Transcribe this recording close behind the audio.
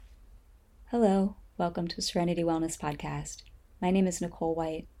Hello, welcome to Serenity Wellness Podcast. My name is Nicole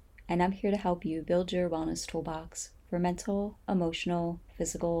White, and I'm here to help you build your wellness toolbox for mental, emotional,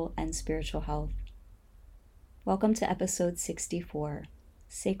 physical, and spiritual health. Welcome to episode 64,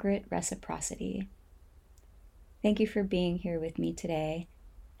 Sacred Reciprocity. Thank you for being here with me today,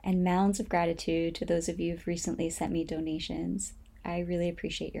 and mounds of gratitude to those of you who've recently sent me donations. I really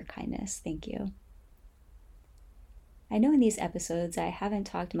appreciate your kindness. Thank you. I know in these episodes I haven't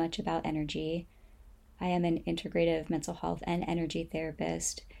talked much about energy. I am an integrative mental health and energy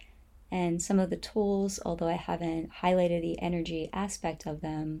therapist, and some of the tools, although I haven't highlighted the energy aspect of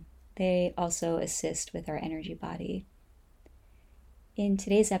them, they also assist with our energy body. In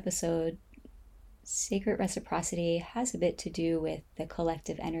today's episode, Sacred Reciprocity has a bit to do with the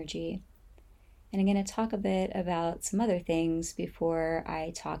collective energy. And I'm going to talk a bit about some other things before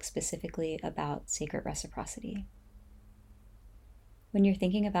I talk specifically about Sacred Reciprocity. When you're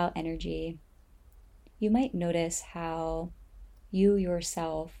thinking about energy, you might notice how you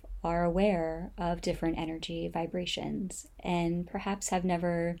yourself are aware of different energy vibrations and perhaps have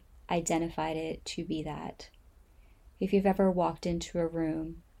never identified it to be that. If you've ever walked into a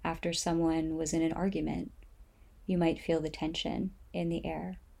room after someone was in an argument, you might feel the tension in the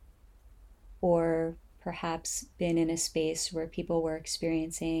air. Or perhaps been in a space where people were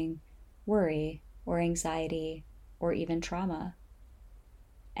experiencing worry or anxiety or even trauma,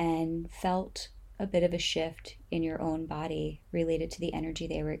 and felt a bit of a shift in your own body related to the energy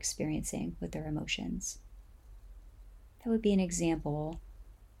they were experiencing with their emotions. That would be an example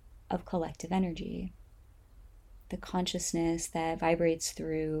of collective energy. The consciousness that vibrates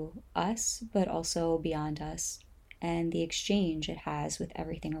through us, but also beyond us, and the exchange it has with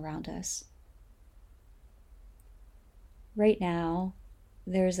everything around us. Right now,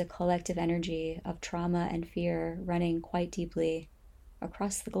 there's a collective energy of trauma and fear running quite deeply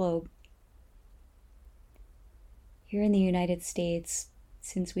across the globe. Here in the United States,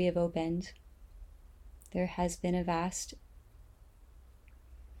 since we have opened, there has been a vast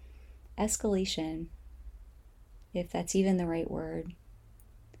escalation, if that's even the right word,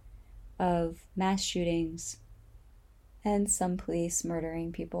 of mass shootings and some police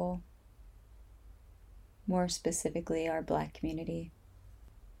murdering people, more specifically our Black community.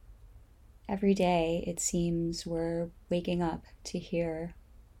 Every day, it seems we're waking up to hear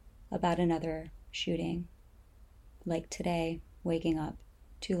about another shooting. Like today, waking up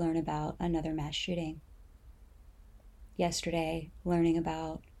to learn about another mass shooting. Yesterday, learning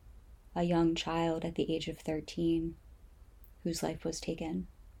about a young child at the age of 13 whose life was taken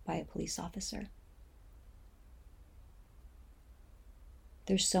by a police officer.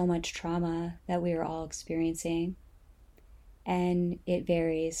 There's so much trauma that we are all experiencing, and it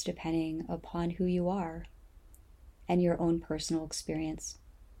varies depending upon who you are and your own personal experience,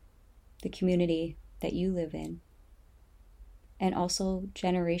 the community that you live in, and also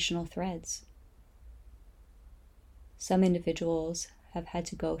generational threads. Some individuals have had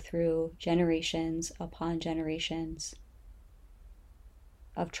to go through generations upon generations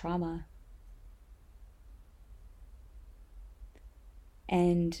of trauma.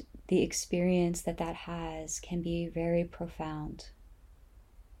 And the experience that has can be very profound.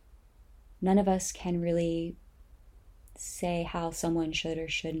 None of us can really say how someone should or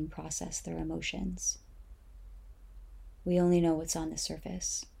shouldn't process their emotions. We only know what's on the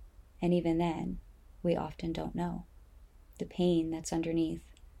surface. And even then, we often don't know the pain that's underneath,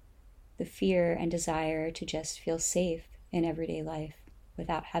 the fear and desire to just feel safe in everyday life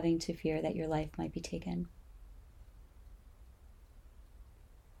without having to fear that your life might be taken.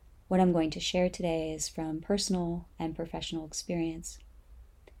 What I'm going to share today is from personal and professional experience.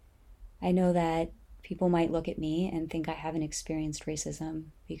 I know that people might look at me and think I haven't experienced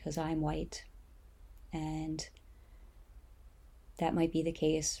racism because I'm white, and that might be the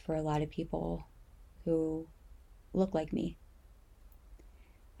case for a lot of people who look like me.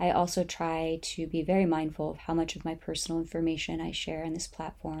 I also try to be very mindful of how much of my personal information I share on this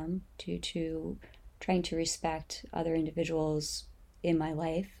platform due to trying to respect other individuals in my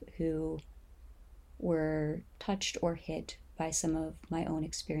life who were touched or hit by some of my own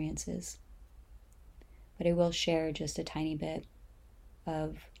experiences. But I will share just a tiny bit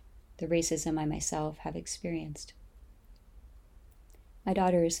of the racism I myself have experienced. My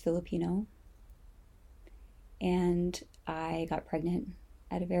daughter is Filipino, and I got pregnant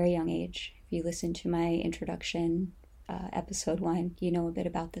at a very young age. If you listen to my introduction, episode 1, you know a bit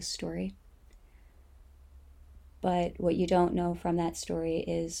about this story. But what you don't know from that story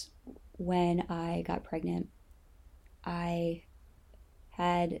is when I got pregnant, I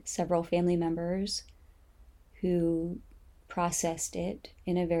had several family members who processed it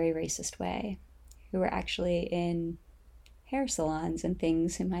in a very racist way, who were actually in hair salons and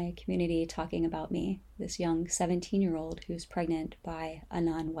things in my community talking about me, this young 17-year-old who's pregnant by a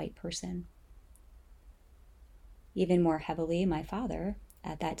non-white person. Even more heavily, my father,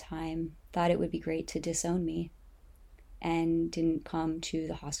 at that time, thought it would be great to disown me and didn't come to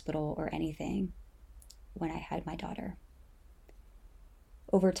the hospital or anything when I had my daughter.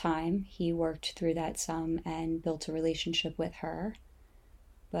 Over time, he worked through that some and built a relationship with her,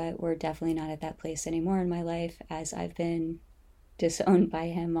 but we're definitely not at that place anymore in my life, as I've been disowned by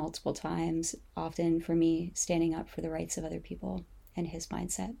him multiple times, often for me standing up for the rights of other people and his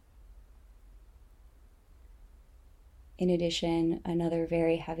mindset. In addition, another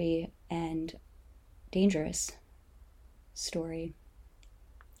very heavy and dangerous story.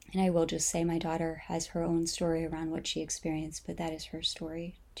 And I will just say my daughter has her own story around what she experienced, but that is her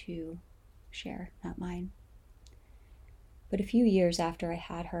story to share, not mine. But a few years after I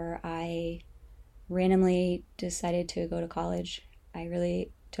had her, I randomly decided to go to college. I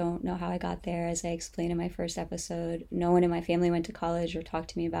really don't know how I got there. As I explained in my first episode, no one in my family went to college or talked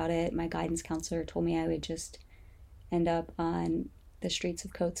to me about it. My guidance counselor told me I would just end up on the streets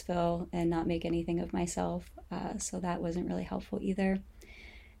of Coatesville and not make anything of myself. So that wasn't really helpful either.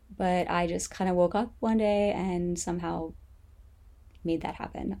 But I just kind of woke up one day and somehow made that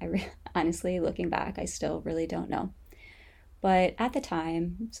happen. Honestly, looking back, I still really don't know. But at the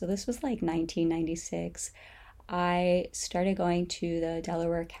time, so this was like 1996, I started going to the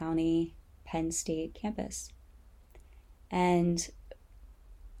Delaware County Penn State campus. And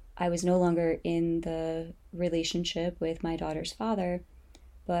I was no longer in the relationship with my daughter's father,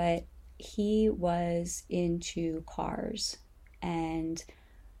 but he was into cars and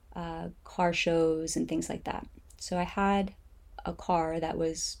car shows and things like that. So I had a car that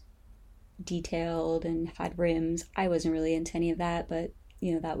was detailed and had rims. I wasn't really into any of that, but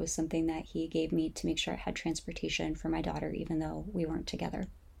that was something that he gave me to make sure I had transportation for my daughter, even though we weren't together.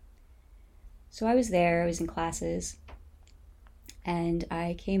 So I was there, I was in classes, and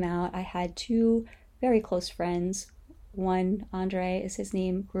I came out. I had two very close friends. One, Andre is his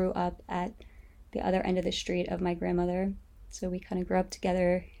name, grew up at the other end of the street of my grandmother. So we kind of grew up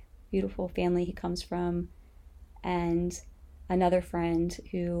together, beautiful family he comes from. And another friend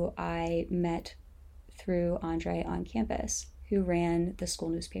who I met through Andre on campus, who ran the school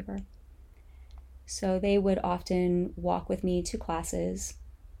newspaper. So they would often walk with me to classes,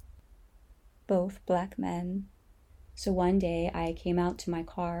 both Black men. So one day I came out to my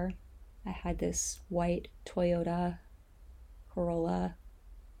car. I had this white Toyota Corolla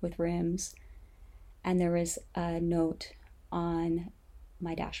with rims, and there was a note on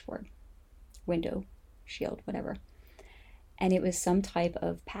my dashboard, window, shield, whatever. And it was some type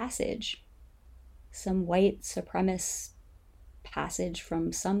of passage, some white supremacist passage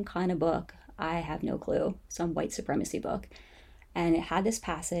from some kind of book. I have no clue, some white supremacy book. And it had this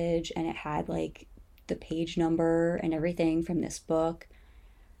passage, and it had like the page number and everything from this book.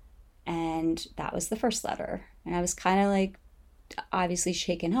 And that was the first letter. And I was kind of like obviously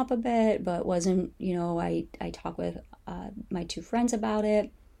shaken up a bit, but wasn't, I talked with my two friends about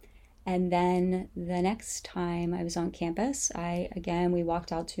it. And then the next time I was on campus, we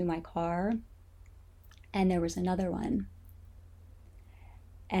walked out to my car, and there was another one.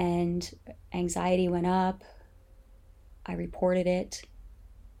 And anxiety went up. I reported it.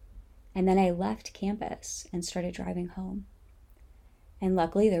 And then I left campus and started driving home. And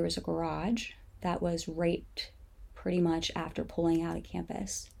luckily there was a garage that was right pretty much after pulling out of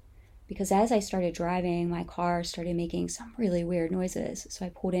campus. Because as I started driving, my car started making some really weird noises. So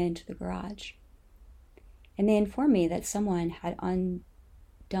I pulled into the garage. And they informed me that someone had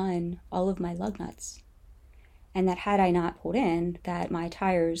undone all of my lug nuts. And that had I not pulled in, that my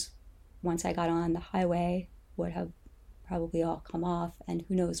tires, once I got on the highway, would have probably all come off, and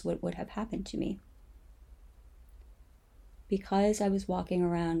who knows what would have happened to me. Because I was walking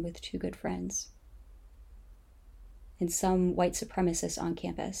around with two good friends. And some white supremacists on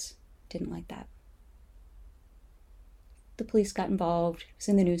campus didn't like that. The police got involved, it was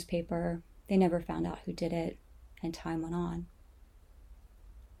in the newspaper, they never found out who did it, and time went on.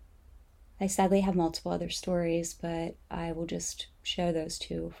 I sadly have multiple other stories, but I will just share those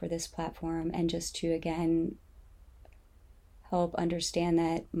two for this platform, and just to, again, help understand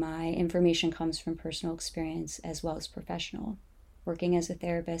that my information comes from personal experience as well as professional. Working as a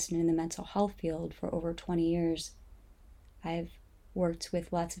therapist and in the mental health field for over 20 years, I've worked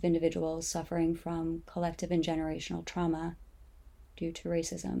with lots of individuals suffering from collective and generational trauma due to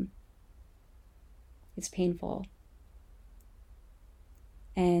racism. It's painful.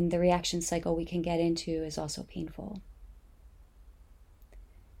 And the reaction cycle we can get into is also painful.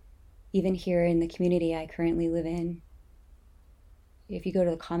 Even here in the community I currently live in, if you go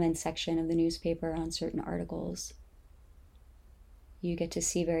to the comments section of the newspaper on certain articles, you get to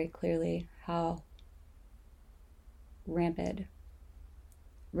see very clearly how rampant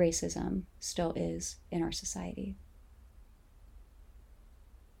racism still is in our society.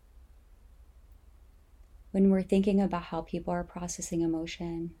 When we're thinking about how people are processing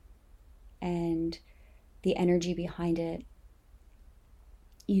emotion and the energy behind it,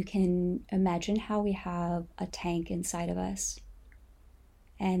 you can imagine how we have a tank inside of us,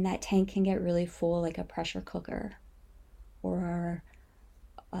 and that tank can get really full, like a pressure cooker or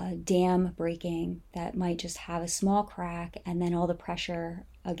a dam breaking that might just have a small crack, and then all the pressure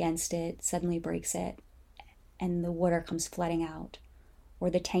against it suddenly breaks it and the water comes flooding out, or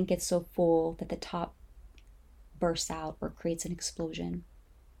the tank gets so full that the top bursts out or creates an explosion.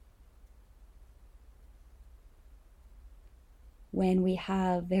 When we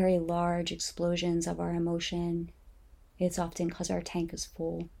have very large explosions of our emotion, it's often because our tank is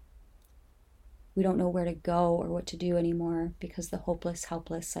full. We don't know where to go or what to do anymore because the hopeless,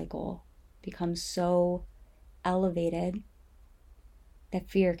 helpless cycle becomes so elevated that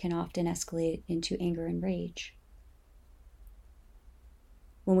fear can often escalate into anger and rage.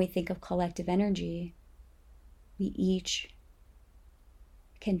 When we think of collective energy, we each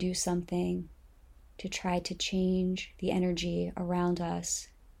can do something to try to change the energy around us,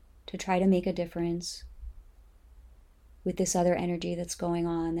 to try to make a difference with this other energy that's going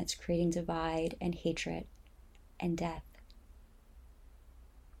on, that's creating divide and hatred and death.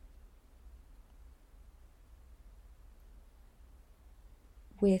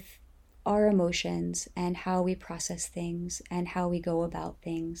 With our emotions and how we process things and how we go about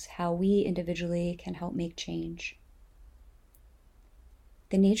things, how we individually can help make change.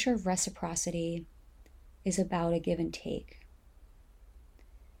 The nature of reciprocity is about a give and take.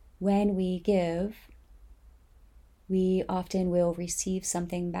 When we give, we often will receive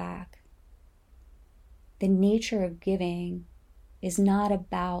something back. The nature of giving is not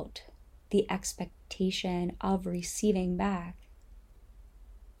about the expectation of receiving back.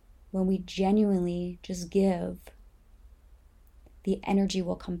 When we genuinely just give, the energy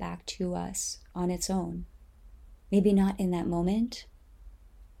will come back to us on its own. Maybe not in that moment,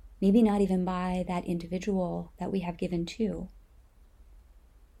 maybe not even by that individual that we have given to.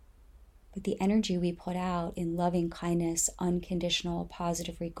 But the energy we put out in loving kindness, unconditional,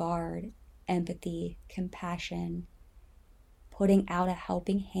 positive regard, empathy, compassion, putting out a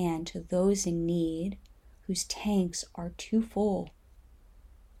helping hand to those in need whose tanks are too full,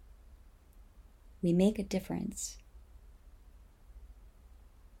 we make a difference.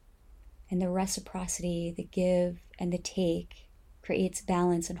 And the reciprocity, the give and the take, creates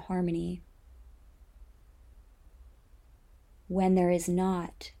balance and harmony when there is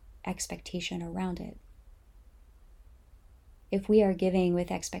not expectation around it. If we are giving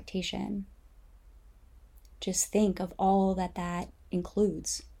with expectation, just think of all that that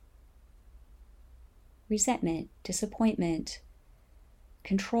includes. Resentment, disappointment,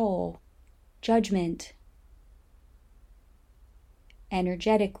 control, judgment.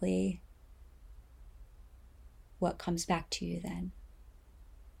 Energetically, what comes back to you then?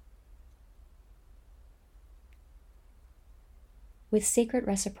 With sacred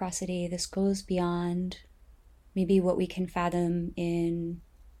reciprocity, this goes beyond maybe what we can fathom in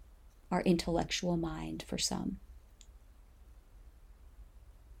our intellectual mind for some.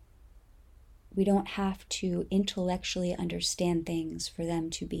 We don't have to intellectually understand things for them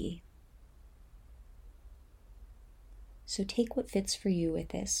to be. So take what fits for you with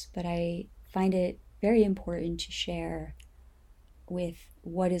this, but I find it very important to share with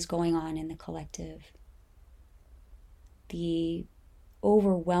what is going on in the collective. The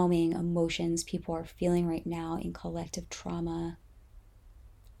overwhelming emotions people are feeling right now in collective trauma.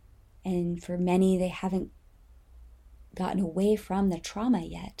 And for many, they haven't gotten away from the trauma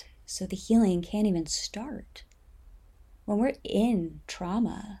yet, so the healing can't even start. When we're in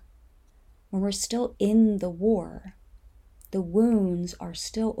trauma, when we're still in the war, the wounds are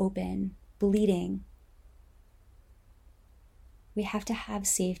still open, bleeding. We have to have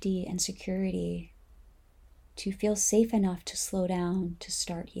safety and security to feel safe enough to slow down, to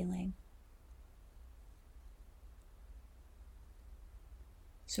start healing.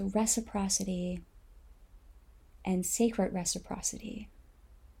 So reciprocity and sacred reciprocity.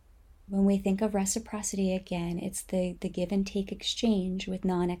 When we think of reciprocity again, it's the give and take exchange with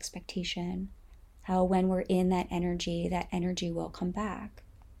non-expectation. How when we're in that energy will come back.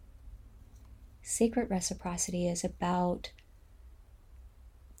 Sacred reciprocity is about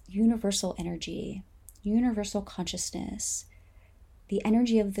universal energy, universal consciousness, the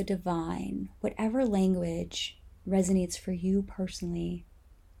energy of the divine, whatever language resonates for you personally.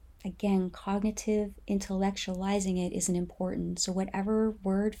 Again, cognitive intellectualizing it isn't important, so whatever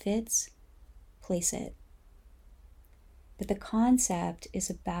word fits, place it. But the concept is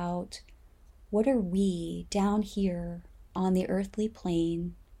about what are we down here on the earthly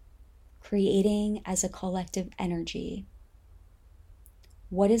plane creating as a collective energy?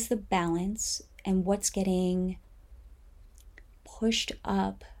 What is the balance and what's getting pushed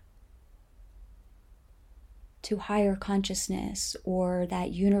up to higher consciousness or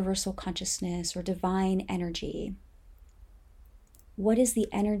that universal consciousness or divine energy? What is the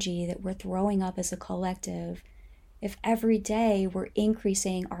energy that we're throwing up as a collective if every day we're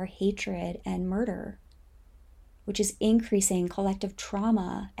increasing our hatred and murder, which is increasing collective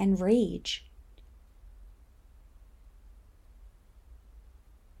trauma and rage?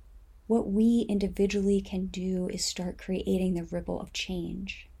 What we individually can do is start creating the ripple of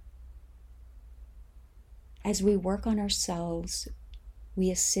change. As we work on ourselves,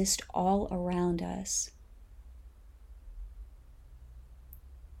 we assist all around us,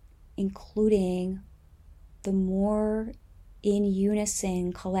 including the more in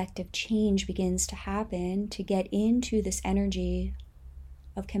unison collective change begins to happen to get into this energy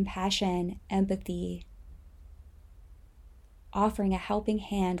of compassion, empathy, offering a helping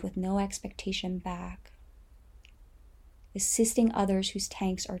hand with no expectation back, assisting others whose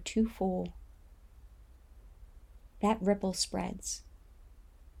tanks are too full. That ripple spreads.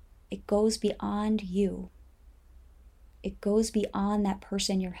 It goes beyond you. It goes beyond that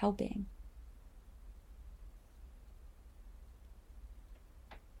person you're helping.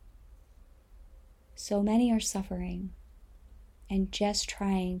 So many are suffering and just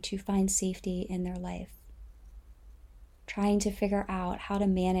trying to find safety in their life, trying to figure out how to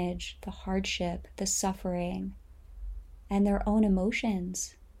manage the hardship, the suffering, and their own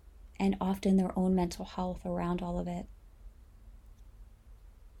emotions, and often their own mental health around all of it.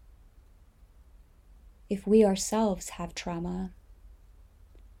 If we ourselves have trauma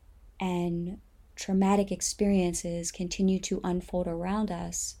and traumatic experiences continue to unfold around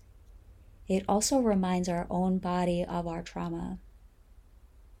us, it also reminds our own body of our trauma.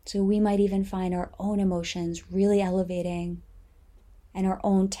 So we might even find our own emotions really elevating and our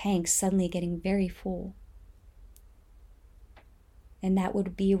own tanks suddenly getting very full. And that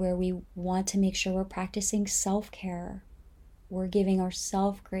would be where we want to make sure we're practicing self-care. We're giving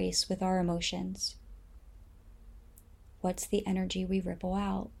ourselves grace with our emotions. What's the energy we ripple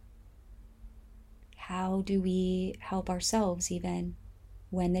out? How do we help ourselves even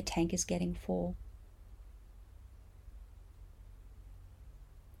when the tank is getting full?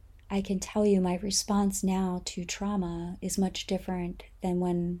 I can tell you my response now to trauma is much different than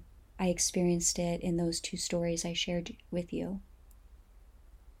when I experienced it in those two stories I shared with you.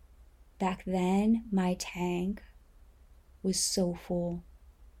 Back then, my tank was so full.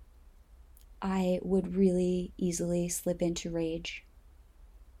 I would really easily slip into rage.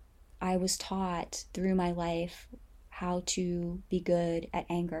 I was taught through my life how to be good at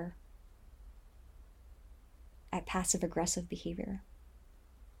anger, at passive-aggressive behavior.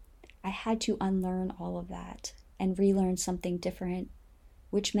 I had to unlearn all of that and relearn something different,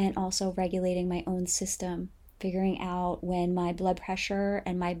 which meant also regulating my own system, figuring out when my blood pressure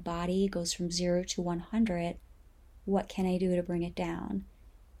and my body goes from 0 to 100, what can I do to bring it down?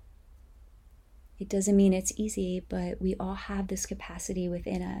 It doesn't mean it's easy, but we all have this capacity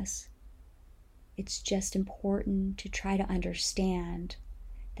within us. It's just important to try to understand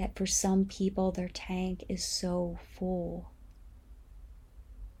that for some people, their tank is so full.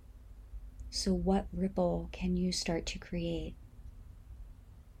 So what ripple can you start to create?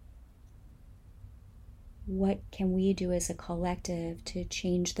 What can we do as a collective to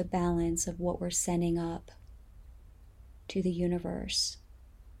change the balance of what we're sending up to the universe?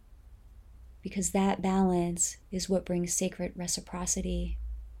 Because that balance is what brings sacred reciprocity.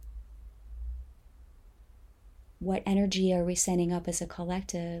 What energy are we sending up as a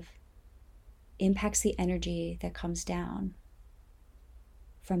collective impacts the energy that comes down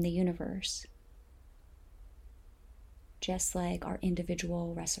from the universe, just like our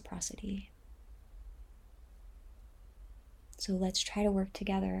individual reciprocity. So let's try to work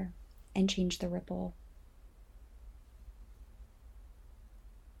together and change the ripple.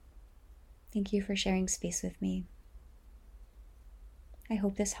 Thank you for sharing space with me. I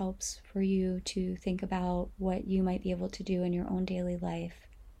hope this helps for you to think about what you might be able to do in your own daily life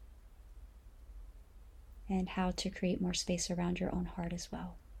and how to create more space around your own heart as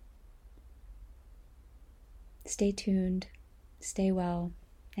well. Stay tuned, stay well,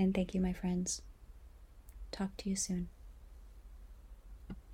 and thank you, my friends. Talk to you soon.